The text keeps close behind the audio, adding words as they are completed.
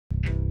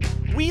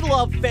We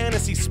love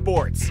fantasy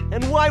sports,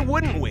 and why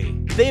wouldn't we?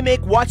 They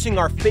make watching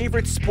our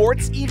favorite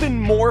sports even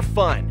more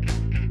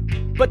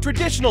fun. But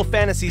traditional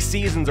fantasy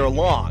seasons are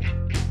long,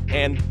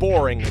 and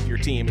boring if your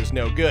team is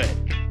no good.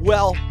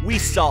 Well, we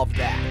solved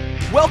that.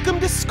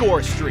 Welcome to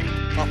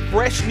ScoreStreak, a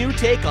fresh new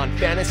take on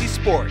fantasy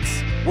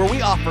sports, where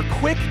we offer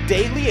quick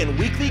daily and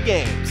weekly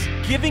games,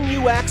 giving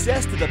you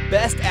access to the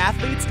best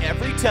athletes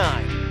every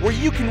time, where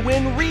you can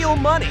win real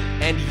money.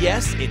 And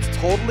yes, it's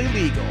totally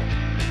legal.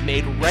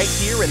 Made right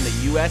here in the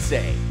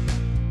USA.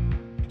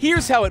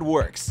 Here's how it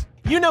works.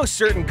 You know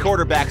certain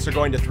quarterbacks are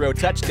going to throw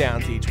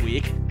touchdowns each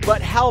week,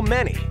 but how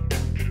many?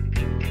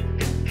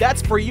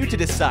 That's for you to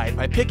decide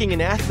by picking an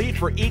athlete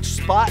for each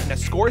spot in a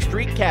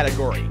ScoreStreak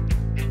category.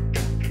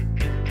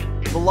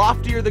 The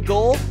loftier the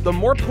goal, the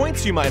more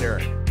points you might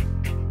earn.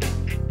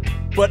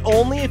 But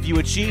only if you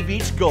achieve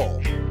each goal.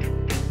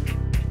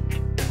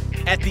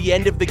 At the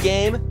end of the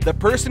game, the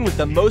person with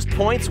the most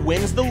points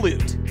wins the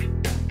loot.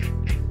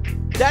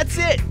 That's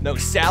it! No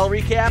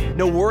salary cap,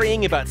 no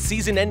worrying about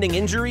season-ending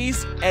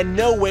injuries, and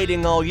no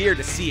waiting all year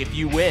to see if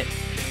you win.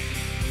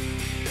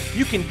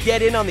 You can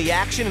get in on the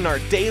action in our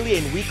daily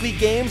and weekly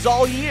games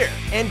all year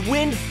and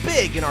win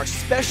big in our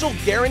special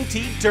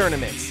guaranteed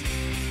tournaments.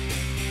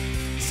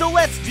 So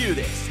let's do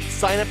this.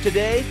 Sign up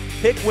today,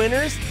 pick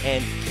winners,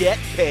 and get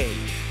paid.